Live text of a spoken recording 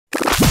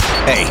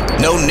Hey,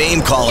 no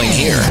name calling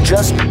here.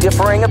 Just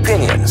differing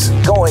opinions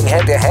going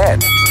head to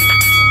head.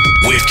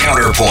 With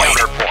Counterpoint.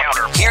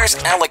 Here's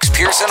Alex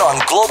Pearson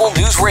on Global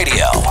News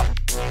Radio.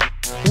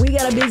 We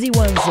got a busy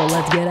one, so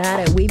let's get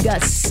at it. We've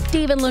got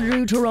Stephen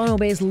Ledrew,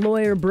 Toronto-based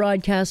lawyer,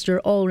 broadcaster,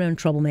 all-around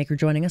troublemaker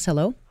joining us.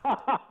 Hello.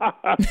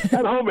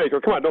 And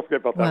homemaker. Come on, don't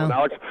forget about that one,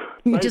 Alex.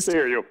 Nice to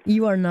hear you.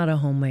 You are not a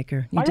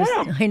homemaker.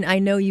 I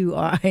know you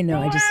are. I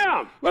know. I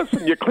am.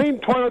 Listen, you clean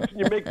toilets and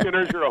you make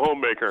dinners, you're a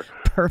homemaker.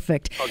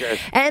 Perfect. Okay.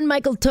 And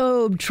Michael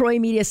Taube, Troy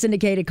Media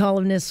syndicated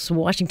columnist,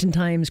 Washington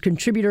Times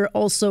contributor,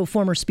 also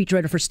former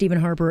speechwriter for Stephen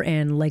Harper,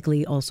 and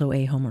likely also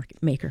a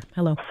homemaker.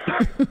 Hello.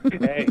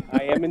 Hey,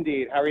 I am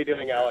indeed. How are you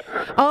doing, Alex?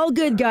 All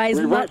good, guys.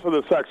 Reverse for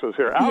the sexes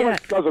here.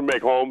 Alex doesn't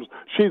make homes.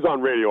 She's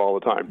on radio all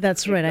the time.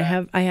 That's right.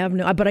 I have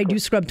no, but I do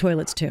scrub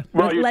toilets too.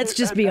 Well, let's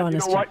just be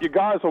honest. You know what? You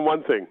got us on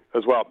one thing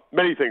as well.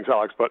 Many things,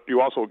 Alex, but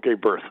you also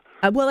gave birth.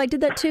 Well, I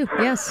did that too.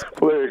 Yes.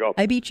 Well, there you go.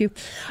 I beat you.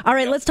 All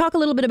right, let's talk a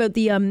little bit about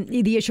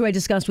the issue I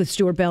discussed with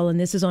Stuart Bell, and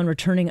this is on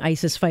returning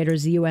ISIS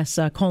fighters. The U.S.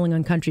 Calling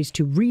on countries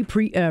to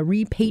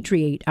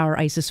repatriate our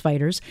ISIS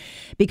fighters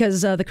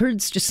because the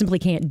Kurds just simply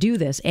can't do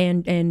this.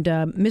 And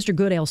Mr.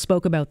 Goodale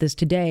spoke about this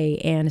today,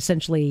 and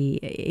essentially,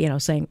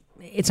 saying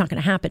it's not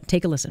going to happen.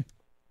 Take a listen.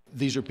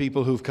 These are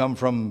people who've come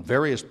from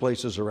various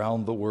places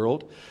around the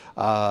world.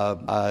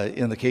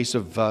 In the case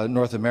of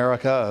North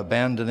America,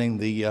 abandoning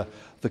the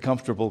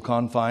comfortable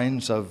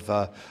confines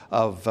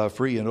of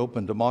free and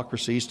open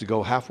democracies to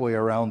go halfway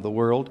around the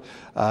world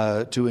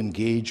to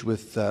engage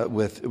with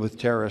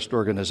terrorist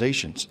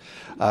organizations.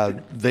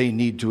 They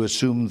need to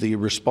assume the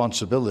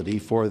responsibility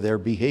for their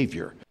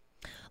behavior.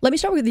 Let me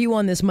start with you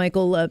on this,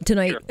 Michael,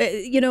 tonight.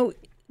 Sure.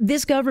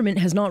 This government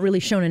has not really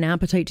shown an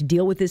appetite to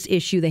deal with this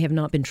issue. They have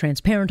not been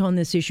transparent on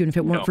this issue. And if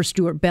it weren't for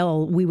Stuart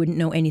Bell, we wouldn't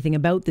know anything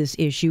about this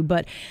issue.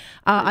 But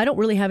I don't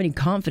really have any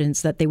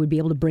confidence that they would be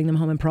able to bring them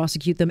home and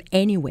prosecute them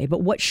anyway.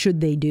 But what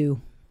should they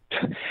do?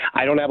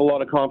 I don't have a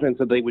lot of confidence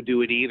that they would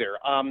do it either.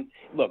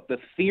 Look, the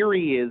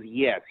theory is,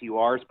 yes, you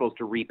are supposed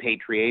to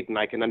repatriate, and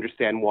I can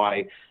understand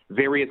why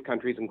various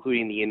countries,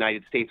 including the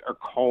United States, are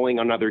calling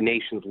on other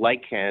nations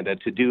like Canada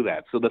to do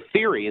that. So the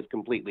theory is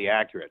completely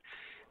accurate.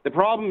 The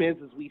problem is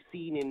we've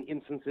seen in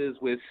instances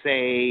with,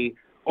 say,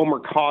 Omar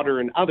Khadr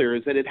and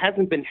others, that it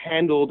hasn't been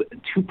handled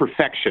to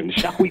perfection,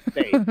 shall we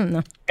say.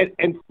 No.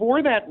 And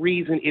for that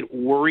reason, it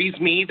worries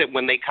me that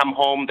when they come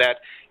home that,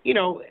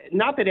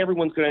 not that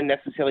everyone's going to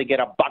necessarily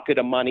get a bucket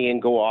of money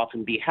and go off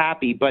and be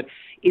happy, but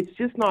it's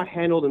just not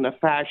handled in a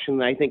fashion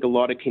that I think a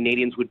lot of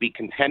Canadians would be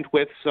content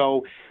with.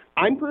 So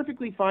I'm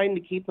perfectly fine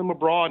to keep them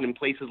abroad in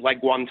places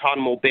like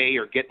Guantanamo Bay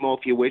or Gitmo,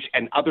 if you wish,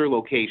 and other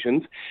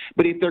locations.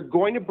 But if they're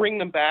going to bring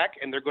them back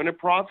and they're going to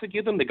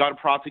prosecute them, they got to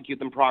prosecute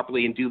them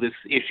properly and do this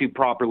issue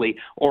properly,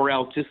 or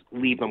else just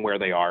leave them where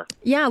they are.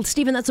 Yeah,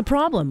 Stephen, that's a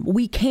problem.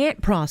 We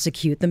can't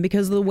prosecute them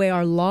because of the way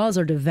our laws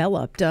are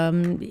developed.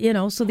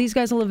 So these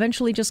guys will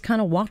eventually just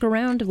kind of walk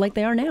around like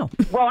they are now.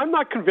 Well, I'm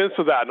not convinced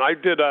of that. And I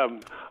did an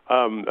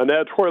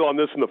editorial on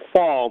this in the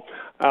fall,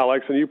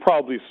 Alex, and you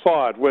probably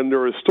saw it when there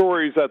were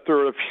stories that there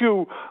are a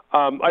few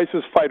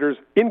ISIS fighters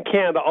in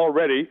Canada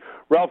already.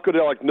 Ralph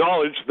Goodale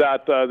acknowledged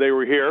that they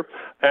were here,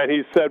 and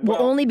he said, well,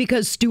 only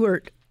because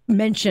Stuart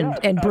mentioned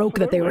and broke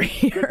that they were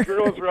here. The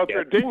journalists were out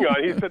there digging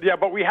on it. He said,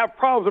 but we have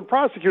problems in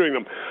prosecuting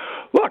them.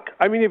 Look,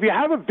 I mean, if you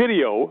have a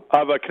video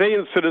of a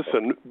Canadian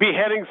citizen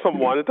beheading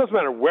someone, it doesn't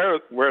matter where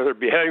they're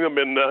beheading them,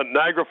 in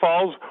Niagara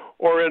Falls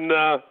or in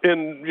the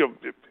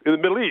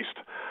Middle East.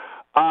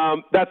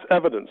 That's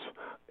evidence.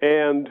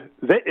 And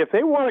if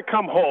they want to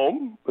come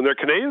home, and they're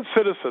Canadian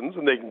citizens,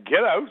 and they can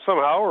get out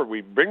somehow, or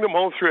we bring them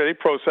home through any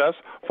process,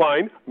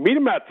 fine. Meet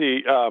them at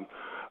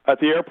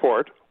the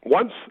airport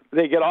once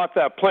they get off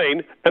that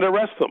plane and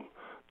arrest them.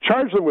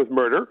 Charge them with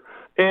murder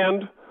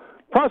and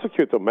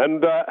prosecute them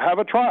and have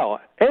a trial.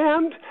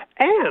 And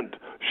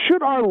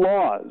should our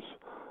laws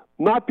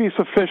not be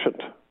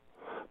sufficient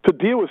to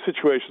deal with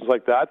situations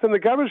like that, then the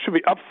government should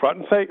be upfront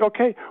and say,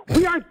 okay,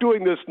 we aren't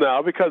doing this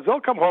now because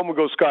they'll come home and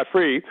go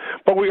scot-free,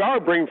 but we are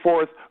bringing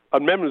forth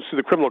amendments to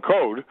the criminal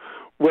code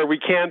where we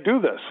can't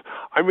do this.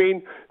 I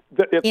mean...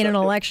 in an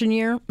election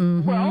year?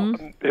 Mm-hmm. Well,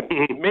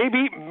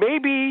 maybe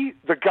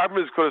the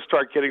government is going to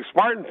start getting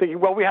smart and thinking,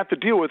 well, we have to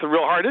deal with the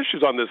real hard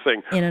issues on this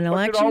thing. In an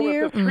election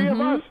year? If the three of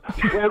us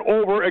went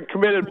over and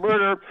committed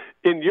murder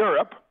in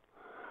Europe,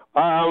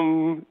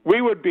 the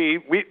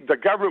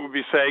government would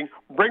be saying,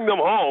 bring them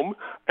home,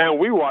 and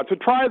we want to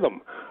try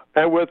them.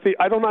 And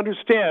I don't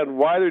understand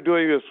why they're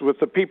doing this with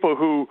the people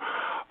who,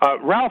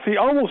 Ralphie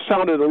almost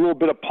sounded a little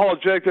bit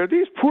apologetic there.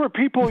 These poor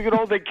people,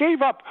 they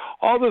gave up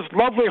all this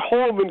lovely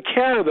home in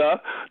Canada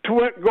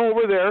to go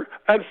over there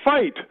and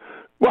fight.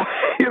 Well,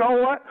 you know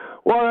what?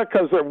 Well,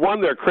 because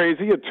one, they're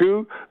crazy, and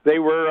two, they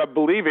were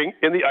believing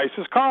in the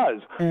ISIS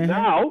cause. Mm-hmm.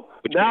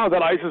 Now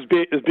that ISIS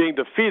is being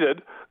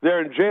defeated,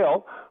 they're in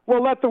jail.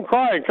 Well, let them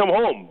cry and come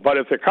home. But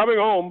if they're coming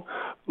home,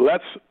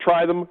 let's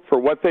try them for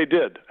what they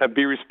did and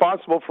be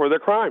responsible for their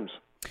crimes.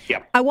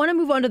 Yeah. I want to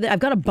move on to I've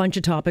got a bunch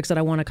of topics that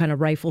I want to kind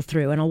of rifle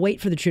through, and I'll wait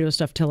for the Trudeau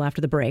stuff till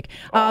after the break.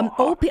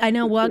 I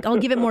know, well, I'll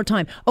give it more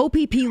time.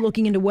 OPP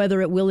looking into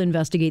whether it will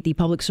investigate the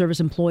public service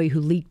employee who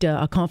leaked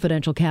a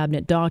confidential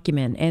cabinet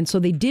document. And so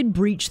they did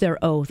breach their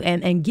oath.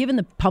 And given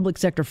the public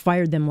sector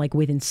fired them like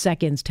within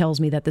seconds, tells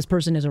me that this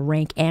person is a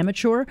rank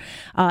amateur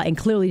and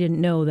clearly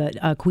didn't know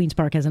that Queen's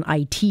Park has an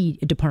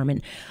IT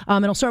department.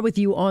 And I'll start with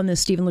you on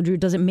this, Stephen Ledrew.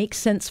 Does it make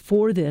sense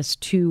for this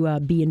to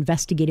be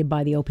investigated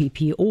by the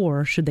OPP,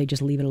 or should they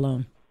just leave it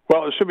alone?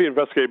 Well, it should be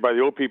investigated by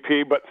the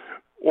OPP, but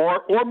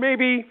or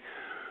maybe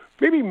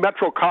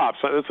Metro cops.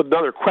 That's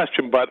another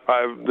question, but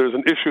there's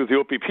an issue with the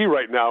OPP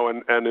right now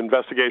and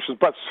investigations.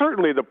 But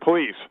certainly the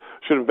police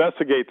should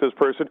investigate this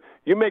person.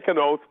 You make an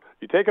oath.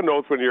 You take an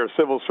oath when you're a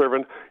civil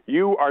servant.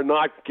 You are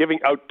not giving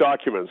out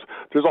documents.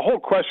 There's a whole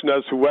question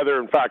as to whether,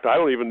 in fact, I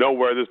don't even know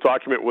where this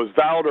document was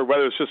valid or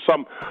whether it's just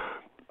some,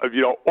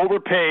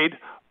 overpaid,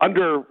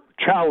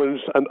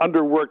 under-challenged and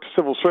underworked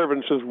civil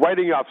servants just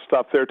writing up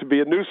stuff there to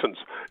be a nuisance.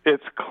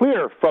 It's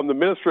clear from the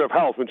Minister of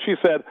Health when she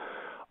said,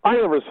 I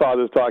never saw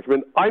this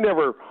document. I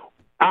never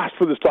asked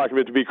for this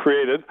document to be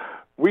created.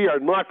 We are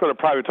not going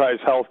to privatize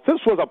health. This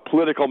was a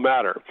political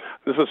matter.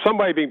 This is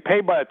somebody being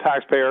paid by a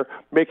taxpayer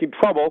making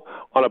trouble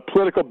on a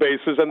political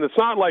basis, and it's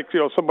not like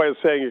somebody is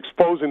saying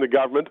exposing the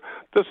government.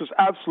 This is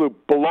absolute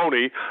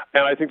baloney,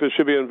 and I think there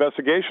should be an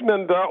investigation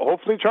and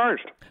hopefully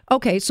charged.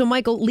 Okay, so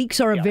Michael,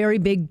 leaks are a very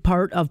big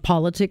part of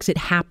politics. It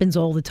happens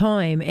all the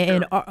time,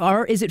 and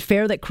is it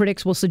fair that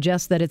critics will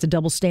suggest that it's a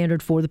double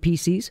standard for the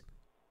PCs?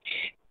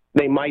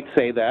 They might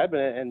say that,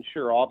 and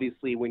sure,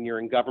 obviously, when you're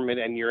in government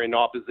and you're in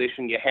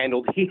opposition, you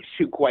handle the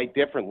issue quite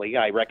differently.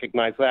 I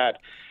recognize that.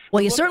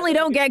 Well, you certainly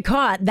don't get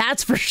caught,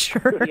 that's for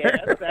sure.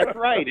 Yes, that's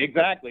right,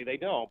 exactly. They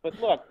don't. But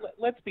look,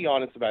 let's be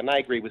honest about it, and I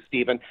agree with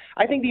Stephen.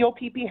 I think the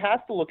OPP has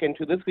to look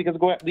into this because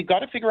we've got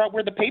to figure out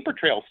where the paper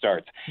trail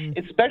starts,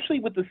 especially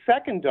with the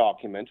second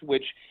document,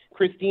 which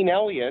Christine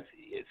Elliott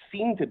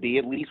seemed to be,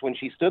 at least when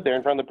she stood there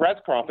in front of the press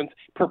conference,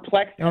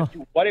 perplexed as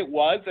to what it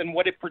was and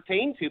what it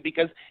pertained to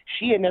because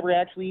she had never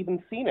actually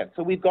even seen it.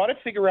 So we've got to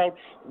figure out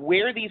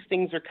where these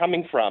things are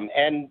coming from.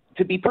 And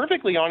to be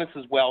perfectly honest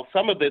as well,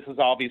 some of this has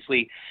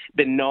obviously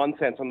been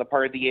nonsense on the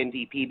part of the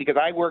NDP because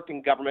I worked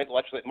in government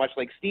much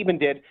like Stephen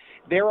did.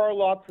 There are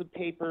lots of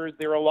papers,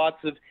 there are lots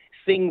of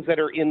things that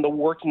are in the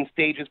working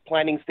stages,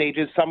 planning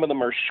stages. Some of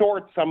them are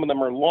short, some of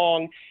them are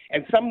long,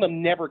 and some of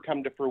them never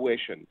come to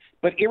fruition.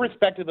 But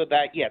irrespective of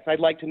that, yes, I'd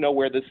like to know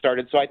where this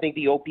started. So I think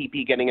the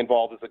OPP getting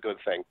involved is a good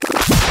thing.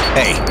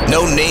 Hey,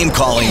 no name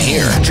calling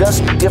here.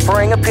 Just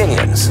differing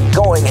opinions,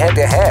 going head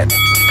to head.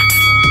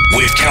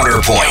 With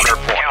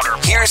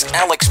Counterpoint. Here's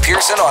Alex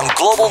Pearson on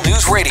Global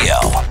News Radio.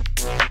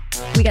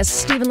 We got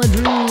Stephen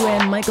Ledrew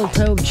and Michael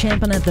Taube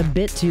champing at the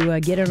bit to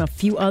get in a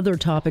few other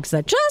topics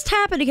that just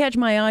happened to catch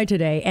my eye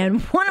today.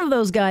 And one of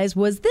those guys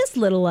was this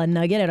little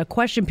nugget at a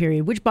question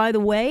period, which, by the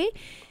way,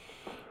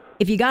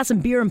 if you got some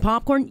beer and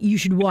popcorn, you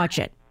should watch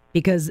it.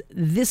 Because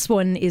this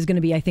one is going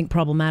to be, I think,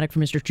 problematic for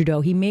Mr.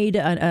 Trudeau. He made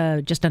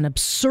just an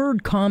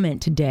absurd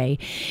comment today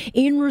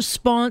in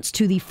response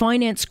to the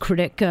finance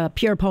critic,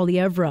 Pierre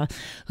Poilievre,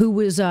 who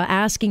was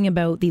asking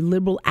about the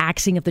Liberal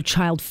axing of the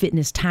child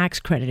fitness tax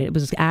credit. It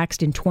was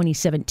axed in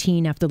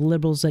 2017 after the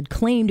Liberals had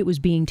claimed it was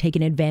being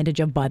taken advantage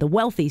of by the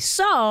wealthy.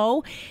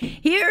 So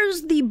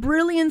here's the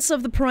brilliance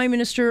of the Prime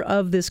Minister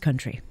of this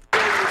country.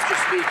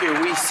 Mr.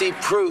 Speaker, we see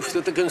proof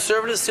that the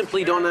Conservatives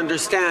simply don't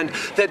understand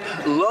that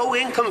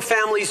low-income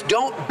families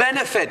don't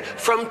benefit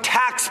from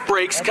tax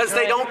breaks because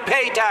they don't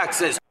pay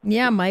taxes.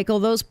 Yeah, Michael,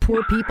 those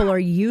poor people are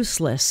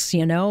useless,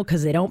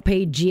 because they don't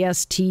pay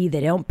GST,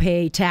 they don't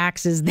pay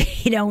taxes,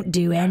 they don't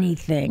do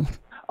anything.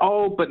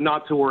 Oh, but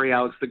not to worry,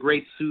 Alex. The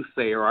great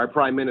soothsayer, our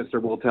Prime Minister,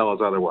 will tell us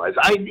otherwise.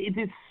 It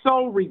is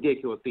so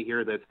ridiculous to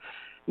hear this.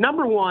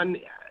 Number one,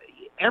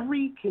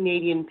 every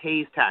Canadian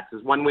pays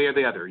taxes one way or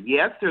the other.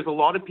 Yes, there's a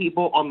lot of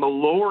people on the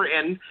lower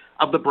end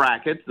of the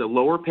brackets, the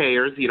lower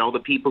payers, the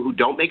people who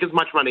don't make as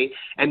much money,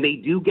 and they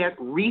do get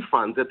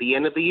refunds at the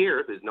end of the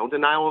year. There's no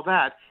denial of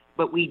that,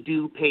 but we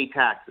do pay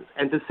taxes.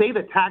 And to say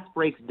that tax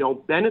breaks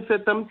don't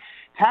benefit them,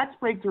 tax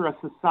breaks are a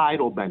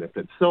societal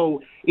benefit.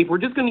 So if we're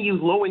just going to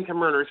use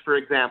low-income earners, for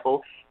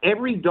example,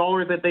 every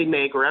dollar that they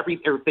make or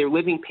if they're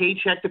living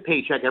paycheck to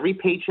paycheck, every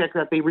paycheck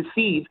that they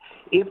receive,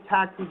 if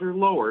taxes are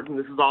lowered, and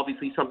this is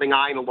obviously something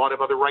I and a lot of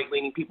other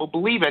right-leaning people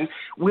believe in,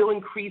 will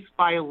increase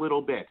by a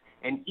little bit.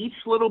 And each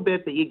little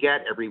bit that you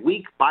get every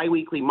week,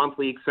 biweekly,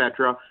 monthly,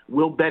 etc.,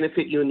 will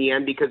benefit you in the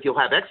end because you'll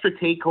have extra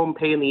take-home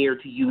pay in the year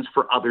to use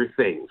for other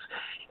things.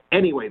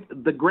 Anyway,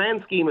 the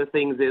grand scheme of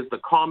things is the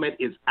comment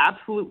is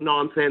absolute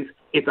nonsense.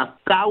 It's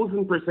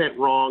 1,000%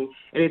 wrong.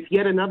 And it's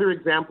yet another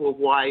example of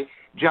why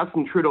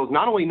Justin Trudeau is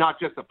not only not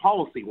just a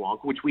policy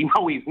wonk, which we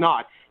know he's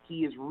not,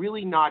 he is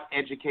really not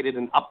educated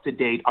and up to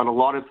date on a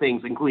lot of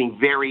things, including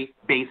very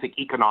basic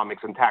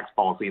economics and tax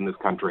policy in this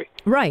country.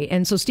 Right.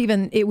 And so,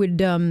 Stephen, it would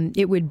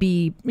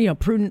be,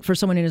 prudent for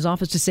someone in his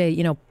office to say,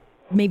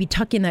 maybe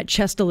tuck in that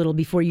chest a little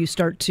before you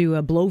start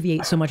to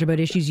bloviate so much about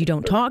issues you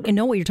don't talk and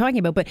know what you're talking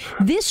about. But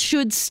this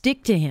should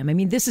stick to him. I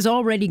mean, this is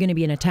already going to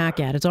be an attack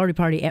ad. It's already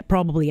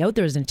probably out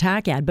there as an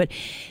attack ad. But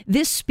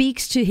this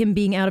speaks to him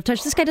being out of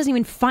touch. This guy doesn't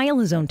even file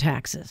his own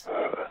taxes.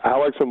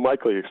 Alex and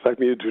Michael, you expect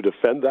me to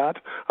defend that?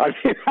 I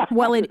mean,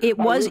 well, it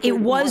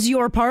was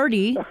your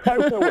party. No,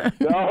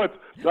 it's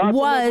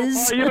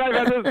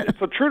not.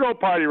 It's a Trudeau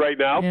party right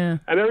now, and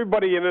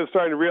everybody in it is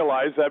starting to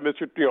realize that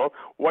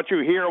what you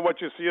hear and what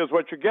you see is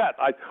what you get.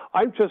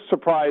 I'm just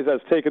surprised that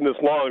it's taken this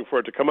long for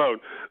it to come out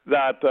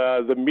that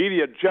the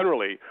media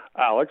generally,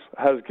 Alex,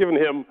 has given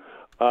him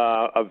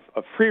a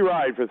free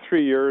ride for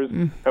 3 years,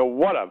 and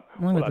what a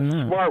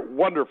smart,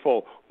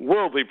 wonderful,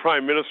 worldly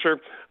prime minister.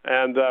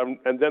 And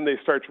then they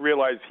start to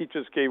realize he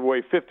just gave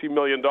away $50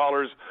 million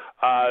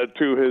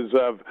to his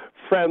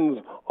friends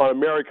on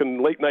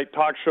American late-night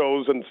talk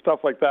shows and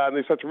stuff like that. And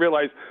they start to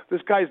realize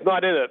this guy's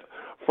not in it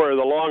for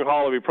the long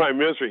haul of a prime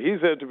minister. He's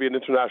in it to be an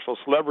international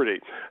celebrity.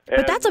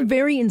 But that's a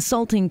very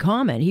insulting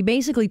comment. He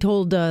basically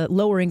told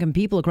lower-income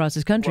people across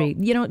this country,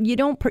 you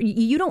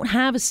don't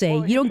have a say.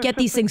 You don't get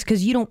these things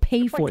because you don't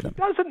pay for them.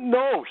 He doesn't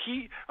know.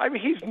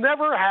 He's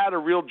never had a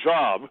real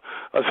job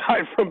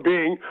aside from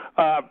being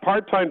a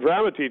part-time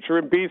drama teacher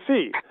in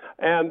BC,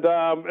 and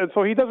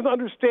so he doesn't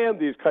understand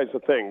these kinds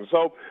of things.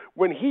 So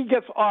when he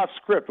gets off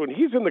script, when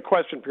he's in the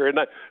question period,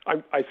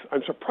 and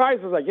I'm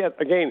surprised as I get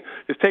again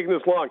it's taking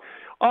this long.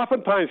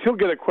 Oftentimes he'll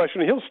get a question,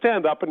 he'll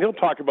stand up and he'll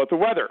talk about the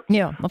weather.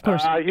 Yeah, of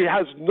course.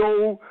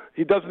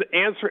 He doesn't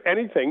answer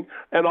anything,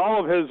 and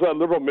all of his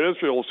Liberal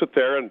ministers will sit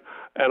there and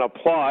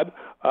applaud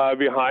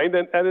behind,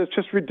 and it's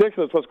just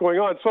ridiculous what's going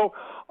on. So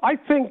I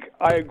think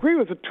I agree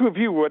with the two of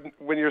you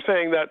when you're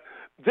saying that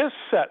this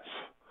sets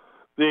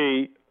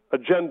the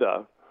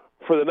agenda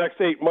for the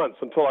next 8 months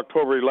until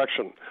October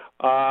election.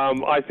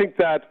 I think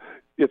that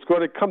it's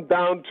going to come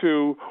down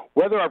to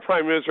whether our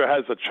Prime Minister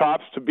has the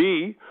chops to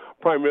be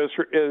Prime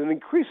Minister in an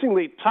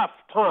increasingly tough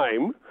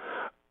time,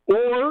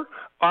 or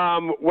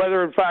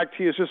whether, in fact,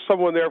 he is just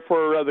someone there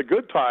for the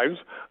good times,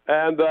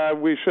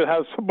 and we should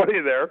have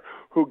somebody there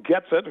who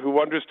gets it, who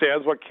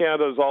understands what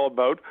Canada is all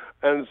about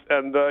and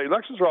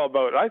elections are all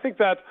about. I think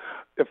that,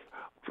 if,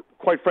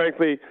 quite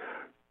frankly,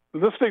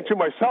 listening to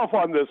myself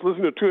on this,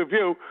 listening to two of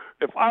you,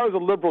 if I was a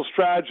Liberal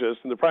strategist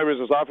in the Prime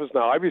Minister's office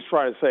now, I'd be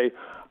trying to say,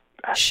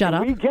 shut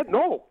up. Can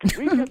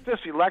we get this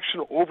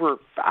election over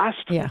fast?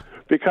 Yeah.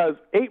 Because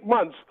 8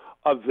 months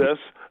of this,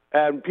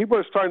 and people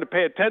are starting to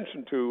pay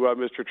attention to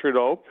Mr.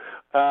 Trudeau.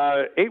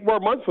 8 more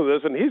months of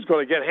this, and he's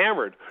going to get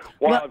hammered.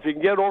 Well, if you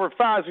can get it over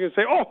fast, you can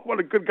say, oh, what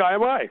a good guy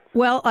am I.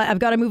 Well, I've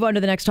got to move on to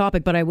the next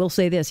topic, but I will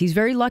say this. He's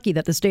very lucky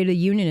that the State of the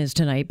Union is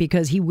tonight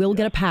because he will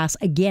get a pass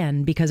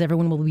again because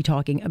everyone will be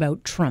talking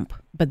about Trump.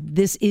 But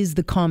this is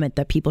the comment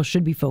that people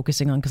should be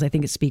focusing on because I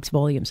think it speaks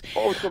volumes.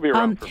 Oh, it's going to be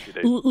around for a few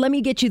days. Let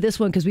me get you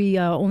this one because we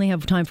only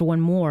have time for one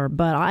more.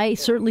 But I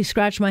certainly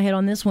scratched my head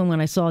on this one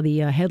when I saw the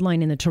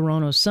headline in the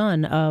Toronto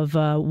Sun of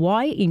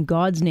why in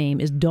God's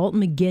name is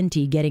Dalton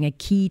McGuinty getting a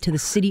key to the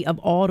city of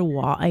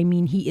Ottawa? I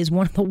mean, he is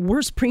one of the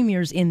worst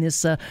premiers in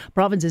this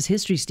province's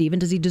history, Stephen.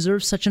 Does he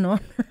deserve such an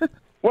honor?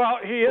 Well,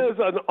 he is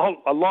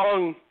a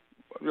long,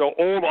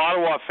 old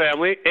Ottawa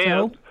family,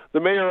 and the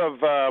mayor of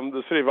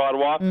the city of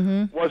Ottawa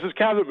was his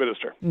cabinet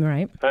minister.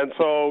 Right. And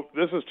so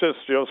this is just,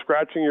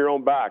 scratching your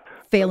own back.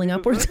 Failing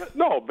upwards?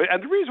 No,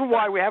 and the reason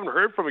why we haven't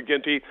heard from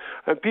McGuinty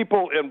and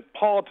people in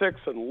politics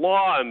and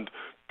law and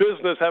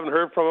business haven't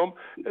heard from him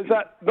is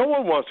that no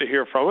one wants to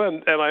hear from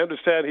him. And I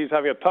understand he's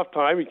having a tough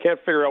time. He can't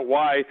figure out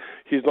why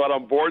he's not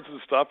on boards and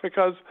stuff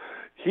because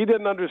he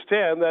didn't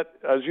understand that,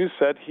 as you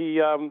said, he's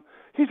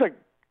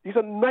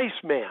a nice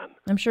man.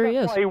 I'm sure he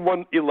is. That's why he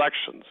won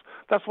elections.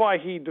 That's why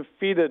he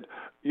defeated,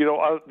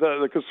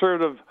 the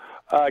Conservative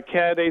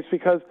candidates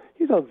because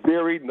he's a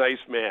very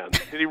nice man.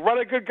 Did he run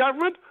a good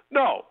government?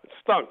 No, it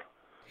stunk.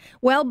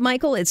 Well,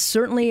 Michael, it's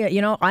certainly,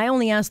 I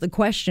only asked the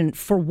question,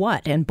 for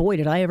what? And boy,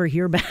 did I ever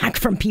hear back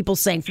from people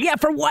saying, yeah,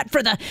 for what?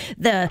 For the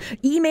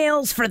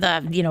emails, for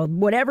the,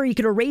 whatever you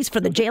could erase, for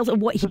the jails.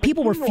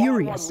 People were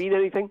furious. Mean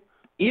anything?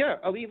 Yeah,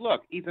 I mean,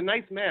 look, he's a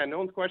nice man. No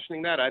one's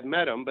questioning that. I've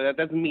met him, but that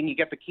doesn't mean you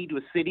get the key to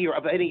a city or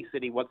of any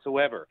city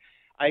whatsoever.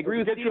 I agree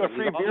with you. Get you a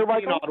free beer,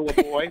 Michael? An Ottawa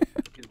boy.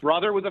 His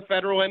brother was a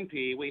federal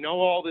MP. We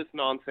know all this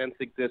nonsense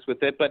exists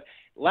with it. But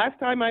last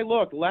time I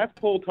looked, last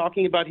poll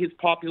talking about his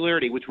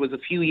popularity, which was a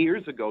few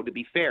years ago, to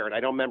be fair, and I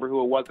don't remember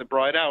who it was that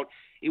brought it out,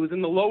 it was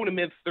in the low to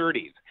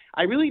mid-30s.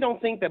 I really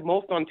don't think that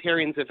most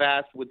Ontarians, if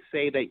asked, would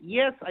say that,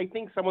 yes, I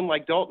think someone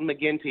like Dalton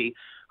McGuinty,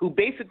 who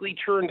basically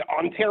turned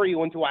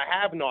Ontario into a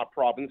have-not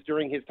province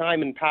during his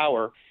time in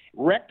power,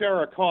 wrecked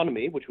our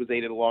economy, which was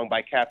aided along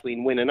by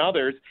Kathleen Wynne and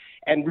others,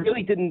 and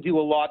really didn't do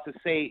a lot to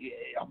say,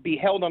 be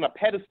held on a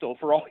pedestal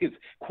for all his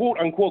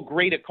quote-unquote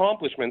great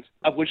accomplishments,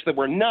 of which there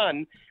were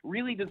none,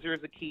 really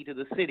deserves a key to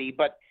the city.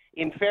 But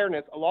in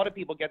fairness, a lot of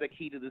people get a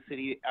key to the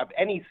city of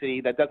any city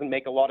that doesn't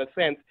make a lot of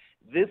sense.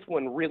 This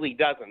one really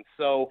doesn't.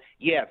 So,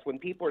 yes, when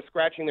people are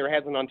scratching their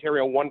heads in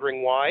Ontario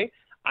wondering why,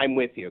 I'm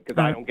with you because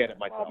I don't get it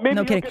myself. Maybe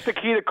No you'll kidding. get the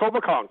key to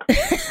Copaconk.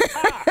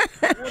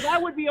 Well,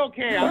 that would be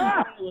okay.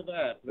 I'm okay with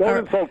that.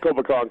 Don't insult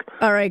Copaconk.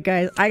 All right,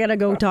 guys, I got to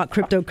go talk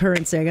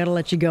cryptocurrency. I got to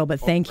let you go, but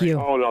thank you.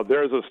 Oh, no,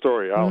 there's a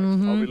story. I'll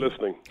be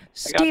listening.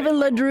 Stephen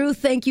Ledrew,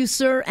 thank you,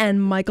 sir,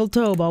 and Michael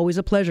Taube. Always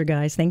a pleasure,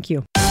 guys. Thank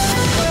you.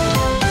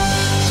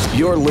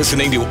 You're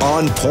listening to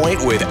On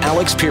Point with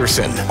Alex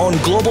Pearson on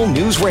Global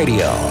News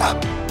Radio.